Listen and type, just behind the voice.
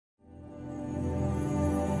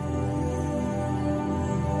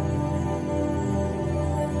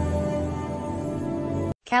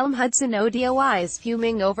Callum Hudson-Odoi is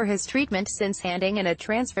fuming over his treatment since handing in a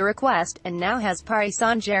transfer request, and now has Paris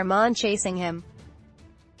Saint-Germain chasing him.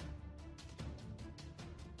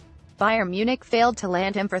 Bayern Munich failed to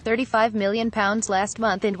land him for £35 million last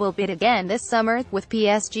month and will bid again this summer, with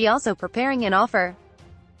PSG also preparing an offer.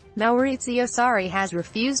 Maurizio Sarri has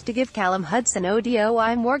refused to give Callum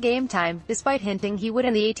Hudson-Odoi more game time, despite hinting he would,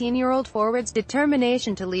 and the 18-year-old forward's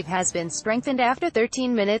determination to leave has been strengthened after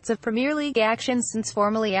 13 minutes of Premier League action since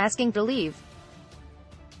formally asking to leave.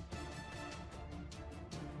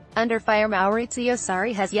 Under fire, Maurizio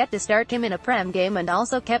Sarri has yet to start him in a Prem game and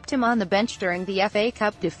also kept him on the bench during the FA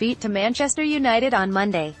Cup defeat to Manchester United on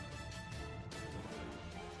Monday.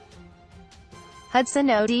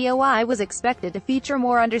 Hudson-Odoi was expected to feature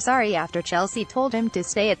more under Sarri after Chelsea told him to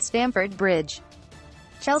stay at Stamford Bridge.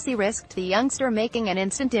 Chelsea risked the youngster making an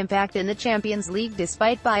instant impact in the Champions League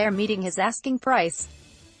despite Bayern meeting his asking price.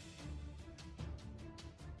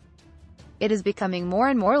 It is becoming more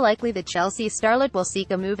and more likely that Chelsea starlet will seek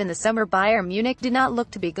a move in the summer. Bayern Munich do not look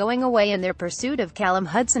to be going away in their pursuit of Callum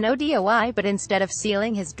Hudson-Odoi, but instead of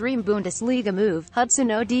sealing his dream Bundesliga move,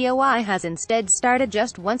 Hudson-Odoi has instead started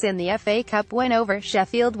just once in the FA Cup win over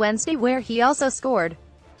Sheffield Wednesday, where he also scored.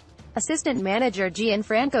 Assistant manager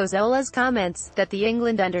Gianfranco Zola's comments, that the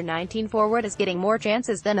England under-19 forward is getting more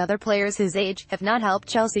chances than other players his age, have not helped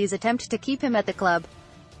Chelsea's attempt to keep him at the club.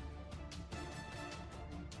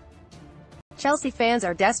 Chelsea fans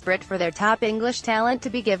are desperate for their top English talent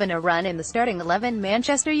to be given a run in the starting 11.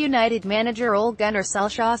 Manchester United manager Ole Gunnar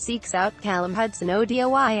Solskjaer seeks out Callum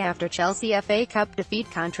Hudson-Odoi after Chelsea FA Cup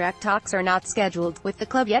defeat. Contract talks are not scheduled, with the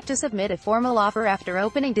club yet to submit a formal offer after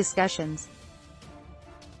opening discussions.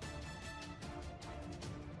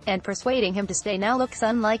 And persuading him to stay now looks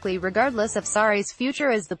unlikely regardless of Sarri's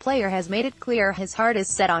future, as the player has made it clear his heart is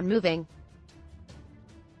set on moving.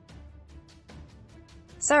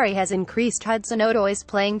 Sarri has increased Hudson-Odoi's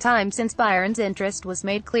playing time since Bayern's interest was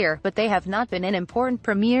made clear, but they have not been in important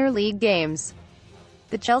Premier League games.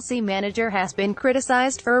 The Chelsea manager has been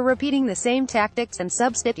criticised for repeating the same tactics and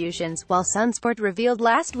substitutions, while Sunsport revealed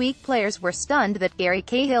last week players were stunned that Gary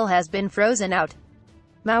Cahill has been frozen out.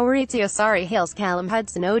 Maurizio Sarri hails Callum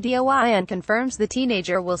Hudson-Odoi and confirms the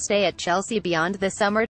teenager will stay at Chelsea beyond the summer.